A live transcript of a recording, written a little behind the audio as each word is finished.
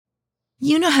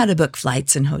You know how to book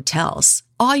flights and hotels.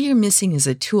 All you're missing is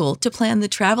a tool to plan the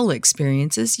travel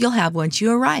experiences you'll have once you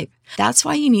arrive. That's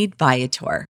why you need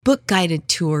Viator. Book guided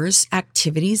tours,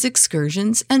 activities,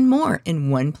 excursions, and more in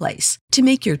one place to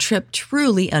make your trip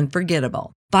truly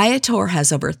unforgettable. Viator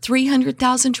has over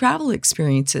 300,000 travel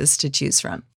experiences to choose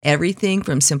from. Everything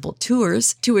from simple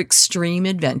tours to extreme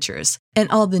adventures and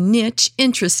all the niche,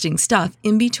 interesting stuff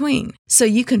in between. So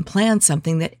you can plan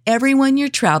something that everyone you're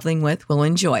traveling with will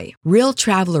enjoy. Real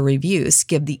traveler reviews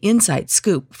give the inside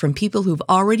scoop from people who've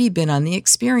already been on the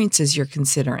experiences you're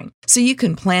considering. So you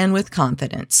can plan with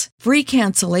confidence. Free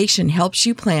cancellation helps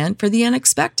you plan for the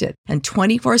unexpected. And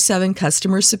 24/7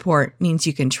 customer support means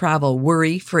you can travel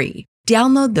worry-free.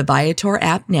 Download the Viator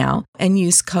app now and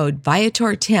use code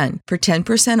Viator10 for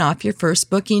 10% off your first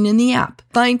booking in the app.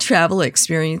 Find travel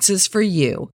experiences for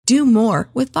you. Do more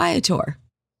with Viator.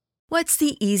 What's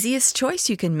the easiest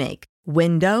choice you can make?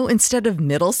 Window instead of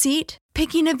middle seat?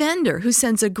 Picking a vendor who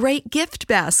sends a great gift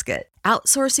basket?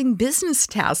 Outsourcing business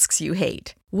tasks you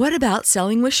hate? What about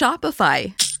selling with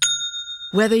Shopify?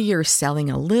 Whether you're selling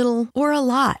a little or a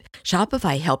lot,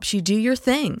 Shopify helps you do your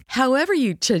thing, however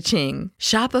you cha-ching.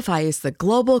 Shopify is the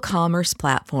global commerce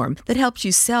platform that helps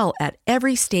you sell at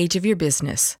every stage of your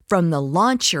business. From the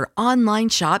launch your online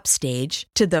shop stage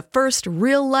to the first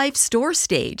real-life store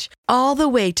stage, all the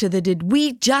way to the did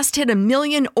we just hit a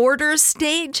million orders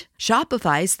stage?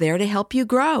 Shopify's there to help you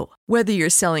grow. Whether you're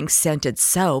selling scented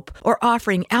soap or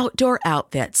offering outdoor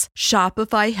outfits,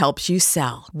 Shopify helps you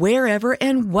sell. Wherever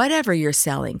and whatever you're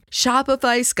selling,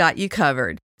 Shopify's got you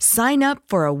covered. Sign up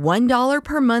for a $1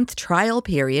 per month trial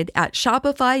period at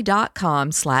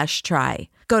shopify.com/try.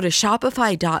 Go to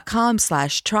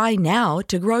shopify.com/try now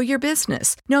to grow your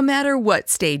business, no matter what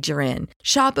stage you're in.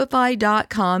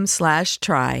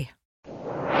 Shopify.com/try.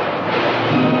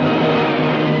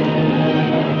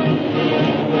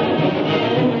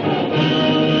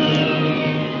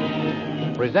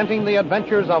 Presenting the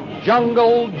adventures of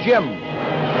Jungle Jim.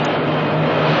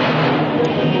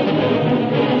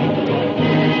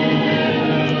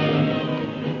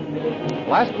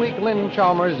 Last week, Lynn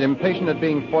Chalmers, impatient at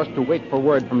being forced to wait for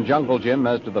word from Jungle Jim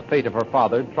as to the fate of her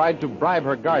father, tried to bribe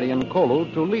her guardian,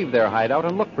 Kolu, to leave their hideout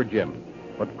and look for Jim.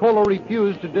 But Kolu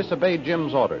refused to disobey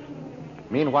Jim's orders.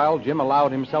 Meanwhile, Jim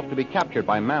allowed himself to be captured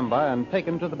by Mamba and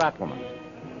taken to the Batwoman.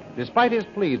 Despite his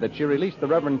plea that she release the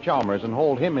Reverend Chalmers and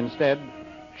hold him instead,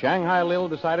 Shanghai Lil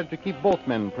decided to keep both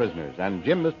men prisoners, and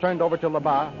Jim was turned over to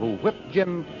Laba, who whipped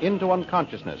Jim into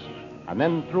unconsciousness and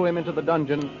then threw him into the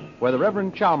dungeon where the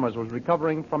Reverend Chalmers was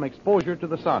recovering from exposure to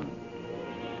the sun.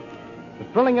 The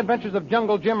thrilling adventures of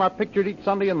Jungle Jim are pictured each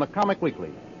Sunday in the Comic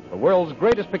Weekly, the world's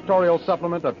greatest pictorial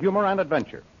supplement of humor and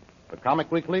adventure. The Comic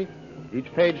Weekly,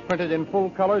 each page printed in full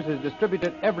colors, is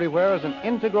distributed everywhere as an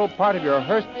integral part of your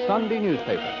Hearst Sunday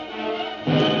newspaper.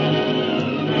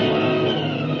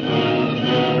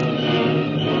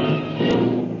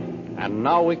 And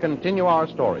now we continue our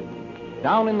story.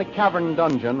 Down in the cavern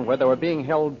dungeon where they were being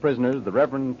held prisoners, the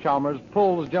Reverend Chalmers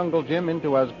pulls Jungle Jim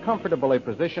into as comfortable a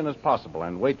position as possible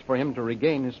and waits for him to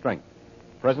regain his strength.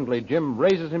 Presently, Jim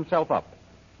raises himself up.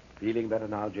 Feeling better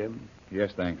now, Jim?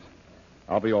 Yes, thanks.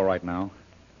 I'll be all right now.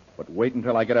 But wait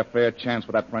until I get a fair chance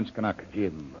with that French Canuck.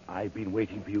 Jim, I've been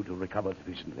waiting for you to recover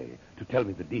sufficiently to tell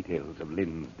me the details of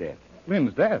Lynn's death.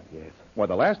 Lynn's death? Yes. Why,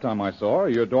 the last time I saw her,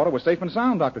 your daughter was safe and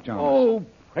sound, Dr. Chalmers. Oh,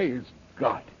 praise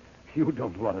God. You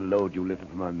don't know what a load you lifted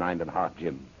from my mind and heart,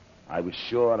 Jim. I was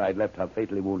sure I'd left her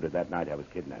fatally wounded that night I was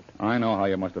kidnapped. I know how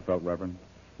you must have felt, Reverend.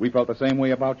 We felt the same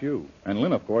way about you. And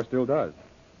Lynn, of course, still does.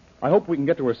 I hope we can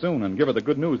get to her soon and give her the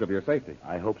good news of your safety.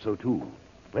 I hope so, too.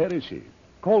 Where is she?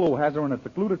 Kolu has her in a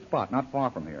secluded spot not far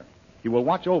from here. He will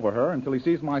watch over her until he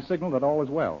sees my signal that all is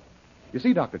well. You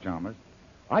see, Dr. Chalmers,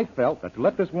 I felt that to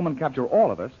let this woman capture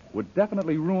all of us would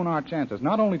definitely ruin our chances,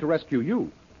 not only to rescue you,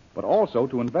 but also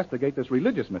to investigate this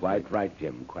religious mystery. Quite right,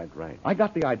 Jim, quite right. I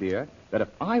got the idea that if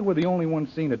I were the only one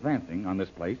seen advancing on this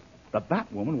place, the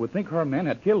Batwoman would think her men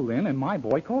had killed Lynn and my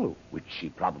boy Kolu. Which she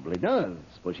probably does,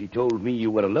 for she told me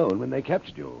you were alone when they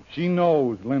captured you. She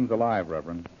knows Lynn's alive,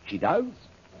 Reverend. She does?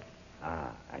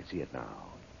 Ah, I see it now.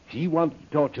 She wanted to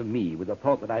torture me with the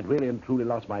thought that I'd really and truly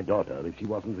lost my daughter if she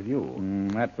wasn't with you.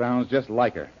 That sounds just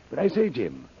like her. But I say,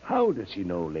 Jim, how does she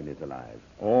know Lynn is alive?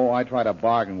 Oh, I tried to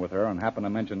bargain with her and happened to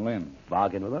mention Lynn.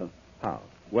 Bargain with her? How?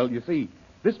 Well, you see,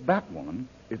 this Batwoman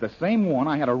is the same one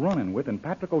I had a run-in with in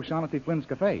Patrick O'Shaughnessy Flynn's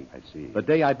cafe. I see. The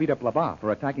day I beat up Labat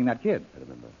for attacking that kid. I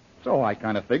remember. So I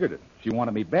kind of figured it. She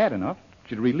wanted me bad enough,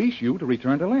 she'd release you to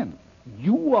return to Lynn.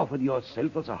 You offered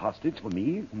yourself as a hostage for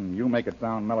me? You make it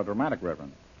sound melodramatic,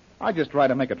 Reverend. I just try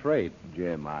to make a trade.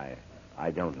 Jim, I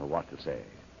don't know what to say.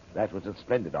 That was a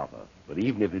splendid offer. But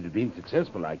even if it had been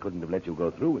successful, I couldn't have let you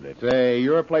go through with it. Say,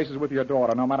 your place is with your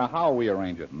daughter, no matter how we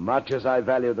arrange it. Much as I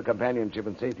value the companionship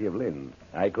and safety of Lynn,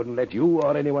 I couldn't let you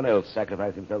or anyone else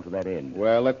sacrifice himself to that end.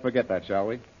 Well, let's forget that, shall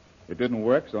we? It didn't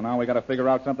work, so now we got to figure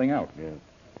out something else. Yeah.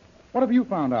 What have you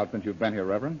found out since you've been here,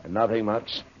 Reverend? Nothing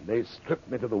much. They stripped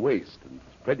me to the waist and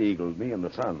spread-eagled me in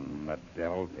the sun. The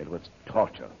devil. It was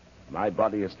torture. My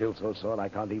body is still so sore I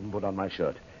can't even put on my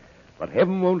shirt. But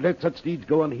heaven won't let such deeds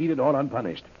go unheeded or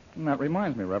unpunished. And that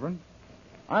reminds me, Reverend.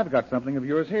 I've got something of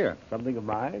yours here. Something of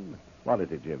mine? What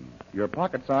is it, Jim? Your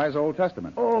pocket-size Old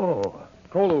Testament. Oh.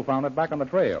 Kolu found it back on the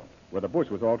trail, where the bush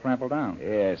was all trampled down.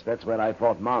 Yes, that's where I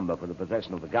fought Mamba for the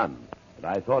possession of the gun.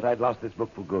 But I thought I'd lost this book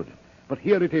for good. But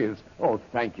here it is. Oh,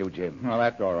 thank you, Jim. Well,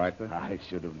 that's all right, sir. I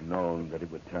should have known that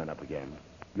it would turn up again.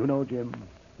 You know, Jim,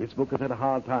 this book has had a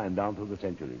hard time down through the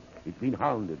centuries. It's been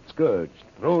hounded, scourged,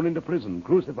 thrown into prison,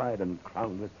 crucified, and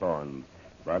crowned with thorns.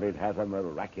 But it has a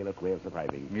miraculous way of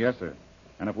surviving. Yes, sir.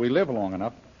 And if we live long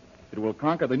enough, it will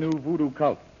conquer the new voodoo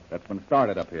cult that's been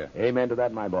started up here. Amen to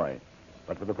that, my boy.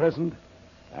 But for the present,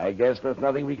 I guess there's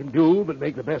nothing we can do but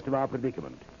make the best of our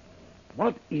predicament.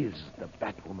 What is the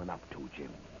Batwoman up to,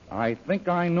 Jim? I think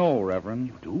I know, Reverend.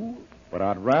 You do? But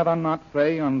I'd rather not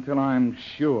say until I'm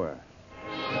sure.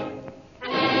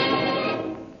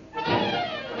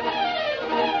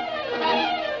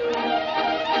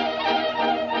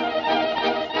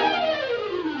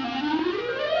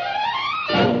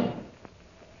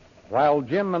 While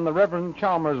Jim and the Reverend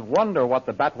Chalmers wonder what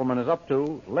the Batwoman is up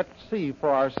to, let's see for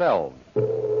ourselves.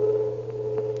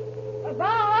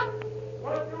 Bob!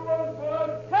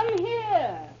 Come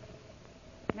here.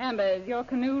 Amber, is your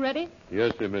canoe ready?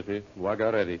 Yes, sir, Missy.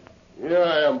 Waga ready. Here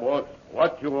I am, boss.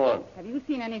 What you want? Have you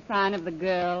seen any sign of the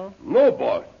girl? No,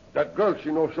 boss. That girl,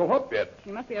 she no show up yet.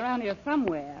 She must be around here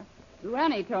somewhere.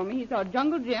 Ruani told me he saw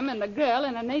Jungle Jim and the girl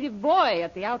and a native boy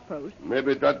at the outpost.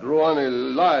 Maybe that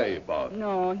Ruani lie, boss.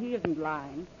 No, he isn't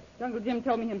lying. Jungle Jim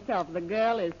told me himself the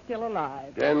girl is still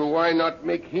alive. Then why not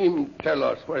make him tell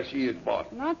us where she is, boss?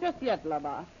 Not just yet,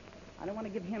 Laba. I don't want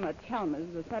to give him a Chalmers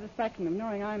the satisfaction of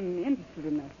knowing I'm interested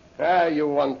in this. Ah, you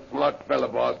one smart fella,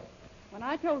 boss. When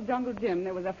I told Jungle Jim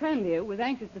there was a friend here who was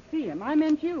anxious to see him, I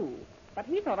meant you. But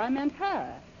he thought I meant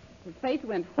her. His face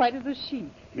went white as a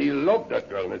sheet. He loved that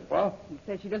girl, Miss boss. He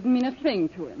says she doesn't mean a thing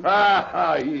to him.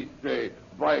 He say,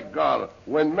 by God,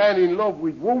 when man in love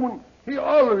with woman, he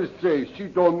always say she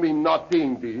don't mean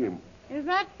nothing to him. Is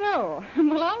that so?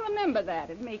 Well, I'll remember that.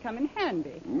 It may come in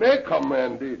handy. May come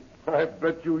handy. I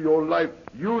bet you your life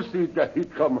you see that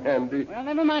it come handy. Well,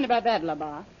 never mind about that,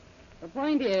 Labar. The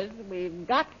point is, we've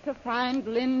got to find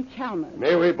Lynn Chalmers.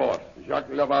 May we, boss. Jacques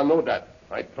Lavar know that.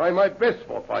 I try my best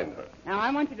for find her. Now,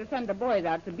 I want you to send the boys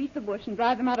out to beat the bush and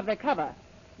drive them out of their cover.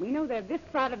 We know they're this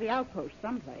side of the outpost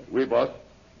someplace. We, boss.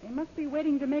 They must be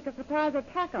waiting to make a surprise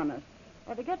attack on us,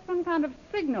 or to get some kind of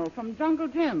signal from Jungle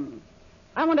Jim.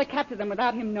 I want to capture them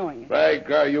without him knowing it. By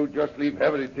God, you just leave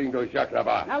everything to Jacques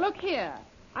Lavar. Now, look here.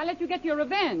 I'll let you get your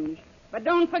revenge. But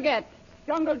don't forget,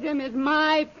 Jungle Jim is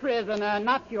my prisoner,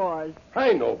 not yours.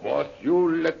 I know, boss.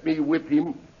 You let me whip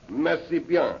him. Merci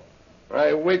bien.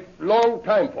 I wait long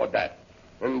time for that.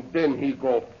 And then he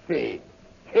go faint.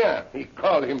 Here, he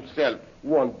call himself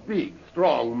one big,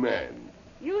 strong man.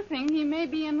 You think he may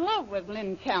be in love with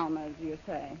Lynn Chalmers, you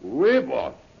say? We,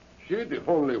 boss. She the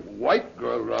only white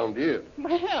girl around here.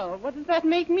 Well, what does that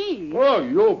make me? Oh,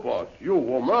 you, boss. You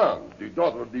woman. The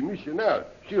daughter of the missionary.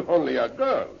 She only a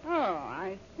girl. Oh,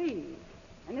 I see.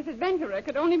 And this adventurer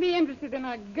could only be interested in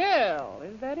a girl,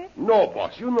 is that it? No,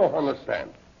 boss. You no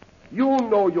understand. You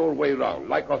know your way round,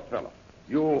 like us fella.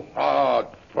 You hard,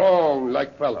 strong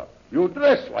like fella. You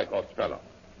dress like us fella.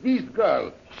 This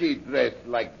girl, she dress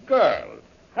like girl.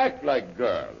 Act like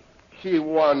girl. She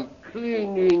one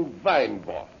clinging vine,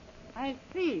 boss. I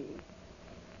see.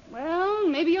 Well,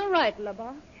 maybe you're right,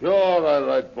 Labar. Sure, all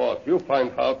right, boss. You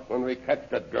find out when we catch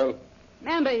that girl.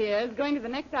 Mamba here is going to the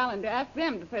next island to ask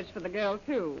them to search for the girl,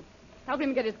 too. Help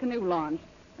him get his canoe launched.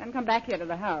 Then come back here to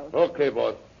the house. Okay,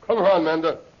 boss. Come on,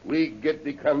 Manda. We get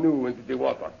the canoe into the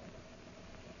water.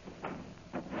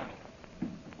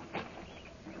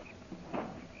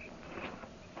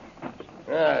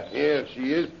 Here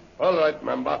she is. All right,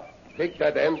 Mamba. Take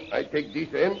that end. I take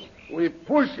this end. We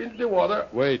push into the water.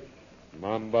 Wait.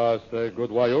 Mamba say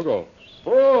good Wayogo.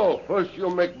 Oh, first you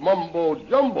make mumbo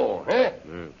jumbo, eh?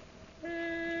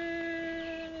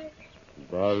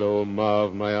 Balo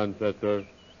Mav, my ancestor.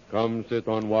 Come sit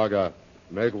on Waga.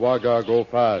 Make Waga go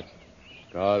fast.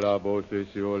 Kala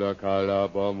bosisiula kala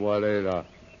bomwalela.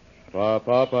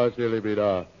 Papa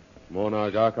silibida.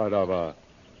 Monagakadava.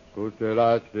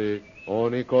 Kuselasi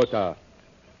onikota.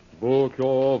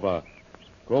 Bukova.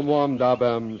 Kumwam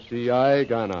dabem si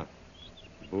gana.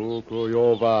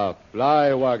 Bukuyova.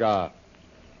 Fly, Waga.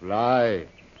 Fly.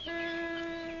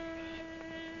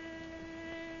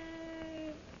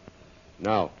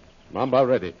 Now, Mamba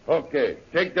ready. Okay,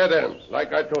 take that end,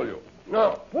 like I told you.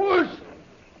 Now, push!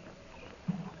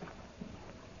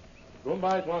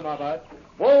 Goodbye, Swanabad.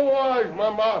 Bon voyage,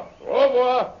 Mama. Au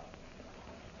revoir.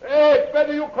 Hey,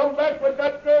 better you come back with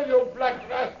that girl, you black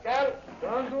rascal.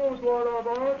 Don't do,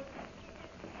 Swanabad.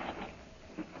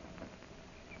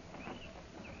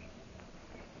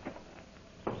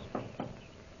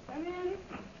 Come in.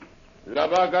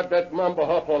 Lava got that Mamba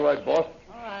hop all right, boss.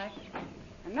 All right.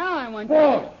 And now I want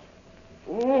Boss!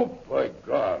 Oh, my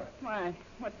God. Why,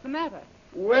 what's the matter?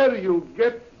 Where you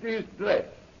get this dress?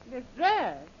 This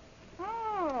dress?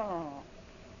 Oh.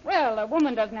 Well, a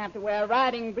woman doesn't have to wear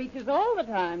riding breeches all the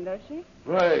time, does she?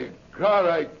 My God,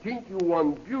 I think you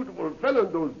one beautiful fellow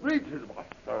in those breeches,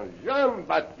 boss.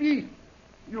 Jean-Baptiste.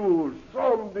 You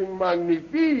something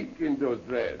magnifique in those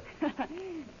dress.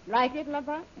 Like it,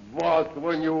 Labat? Boss,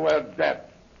 when you wear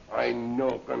that, I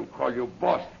no can call you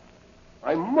boss.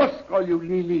 I must call you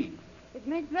Lily. It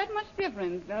makes that much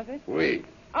difference, does it? Oui.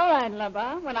 All right,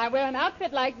 Labat. When I wear an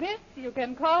outfit like this, you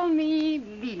can call me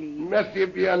Lily. Merci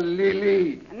bien,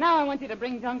 Lily. And now I want you to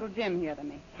bring Jungle Jim here to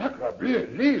me. Sacre bleu,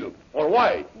 Lil. Or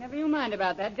why? Never you mind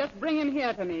about that. Just bring him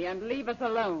here to me and leave us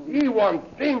alone. He one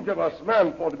dangerous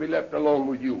man for to be left alone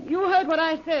with you. You heard what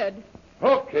I said.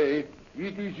 Okay,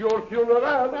 it is your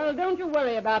funeral. Well, don't you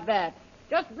worry about that.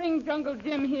 Just bring Jungle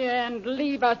Jim here and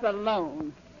leave us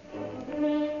alone.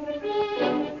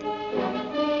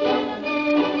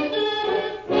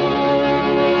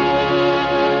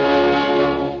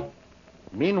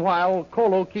 Meanwhile,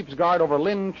 Kolo keeps guard over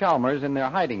Lynn Chalmers in their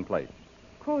hiding place.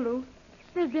 Kolo,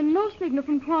 there's been no signal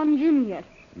from Tuan Jim yet.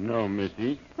 No,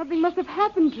 Missy. Something must have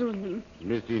happened to him.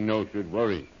 Missy no should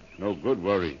worry. No good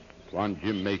worry. One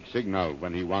Jim make signal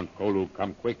when he want Kolu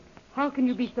come quick. How can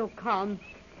you be so calm?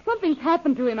 Something's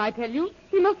happened to him, I tell you.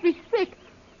 He must be sick,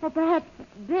 or perhaps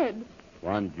dead.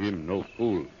 One Jim no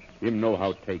fool. Him know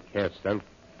how take care self.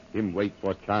 Him wait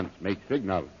for chance make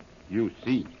signal. You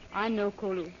see. I know,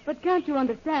 Kolo, but can't you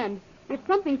understand? If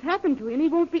something's happened to him, he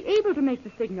won't be able to make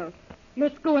the signal.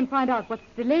 Let's go and find out what's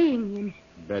delaying him.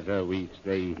 Better we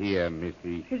stay here,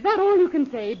 Missy. Is that all you can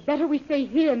say? Better we stay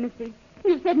here, Missy.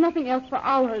 You've said nothing else for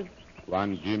hours.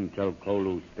 One Jim tell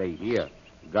Kolu stay here.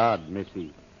 God,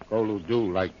 Missy. Kolu do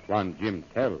like one Jim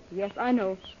tell. Yes, I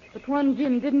know. But Tuan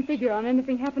Jim didn't figure on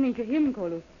anything happening to him,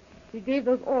 Kolo. He gave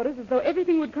those orders as though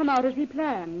everything would come out as he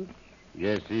planned.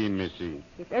 Yes, Missy.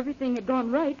 If everything had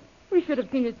gone right, we should have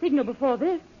seen his signal before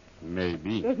this.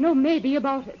 Maybe. There's no maybe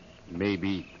about it.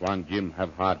 Maybe one Jim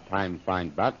have hard time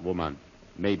find back woman.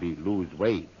 Maybe lose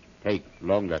way. Take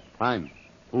longer time.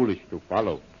 Foolish to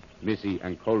follow. Missy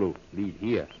and Kolu lead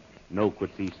here. No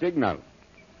could see signal.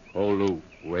 Kolu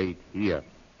wait here.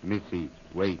 Missy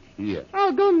wait here.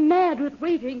 I'll go mad with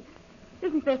waiting.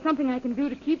 Isn't there something I can do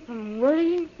to keep from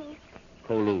worrying so?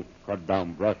 Kolu cut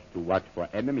down brush to watch for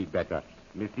enemy better.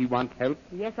 Missy want help?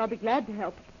 Yes, I'll be glad to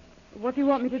help. What do you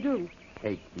want me to do?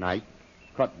 Take knife.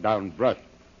 Cut down brush.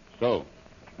 So.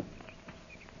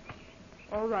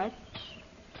 All right.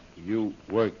 You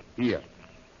work here.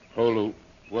 Kolu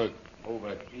work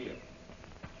over here.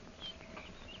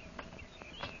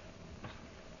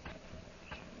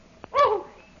 Oh!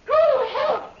 Kolo,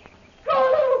 help!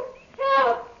 Kolo,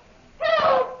 help!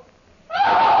 Help!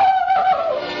 Oh!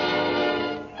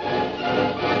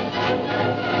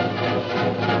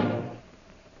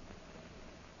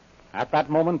 At that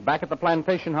moment, back at the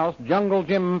plantation house, Jungle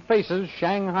Jim faces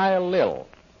Shanghai Lil.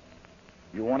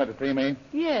 You wanted to see me?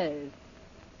 Yes.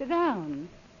 Sit down.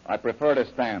 I prefer to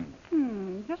stand.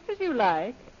 Just as you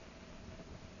like.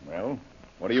 Well,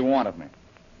 what do you want of me?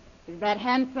 Is that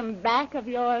handsome back of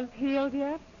yours healed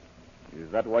yet?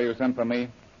 Is that why you sent for me?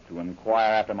 To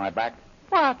inquire after my back?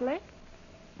 Partly.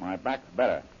 My back's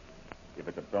better, if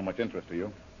it's of so much interest to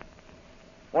you.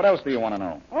 What else do you want to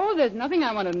know? Oh, there's nothing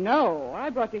I want to know. I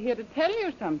brought you here to tell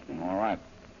you something. All right.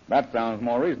 That sounds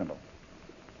more reasonable.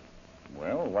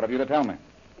 Well, what have you to tell me?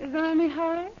 Is there any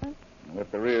hurry? Well,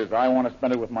 if there is, I want to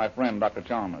spend it with my friend, Dr.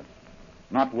 Chalmers.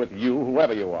 Not with you,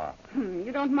 whoever you are.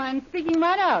 You don't mind speaking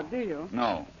right out, do you?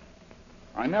 No.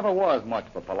 I never was much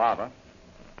for palaver.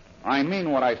 I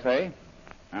mean what I say,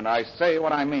 and I say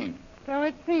what I mean. So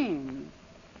it seems.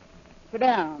 Sit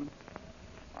down.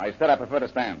 I said I prefer to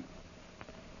stand.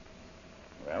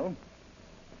 Well,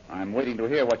 I'm waiting to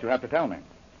hear what you have to tell me.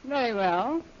 Very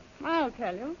well. I'll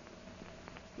tell you.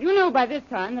 You know by this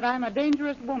time that I'm a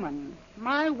dangerous woman.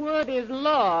 My word is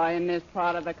law in this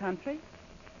part of the country.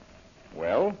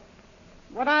 Well,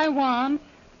 What I want,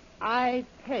 I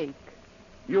take.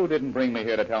 You didn't bring me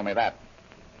here to tell me that.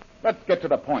 Let's get to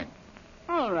the point.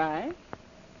 All right.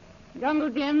 Jungle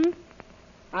Jim,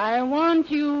 I want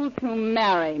you to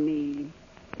marry me.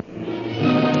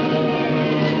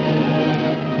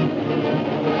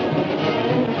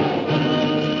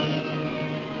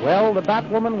 Well, the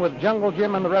Batwoman, with Jungle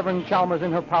Jim and the Reverend Chalmers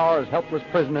in her power as helpless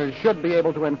prisoners, should be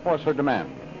able to enforce her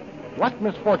demand. What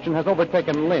misfortune has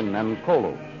overtaken Lynn and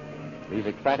Kolu? These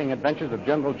exciting adventures of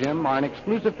Jungle Jim are an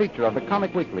exclusive feature of the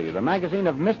Comic Weekly, the magazine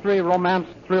of mystery, romance,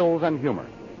 thrills, and humor.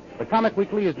 The Comic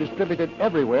Weekly is distributed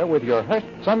everywhere with your Hearst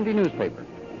Sunday newspaper.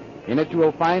 In it you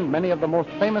will find many of the most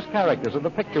famous characters of the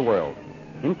picture world,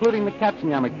 including the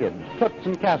Katzenjammer Kids, Toots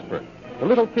and Casper, the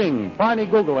Little King, Barney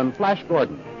Google, and Flash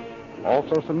Gordon.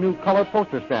 Also some new color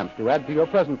poster stamps to add to your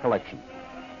present collection.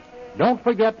 Don't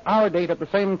forget our date at the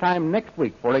same time next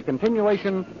week for a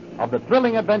continuation of the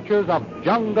thrilling adventures of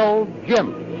Jungle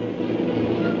Jim.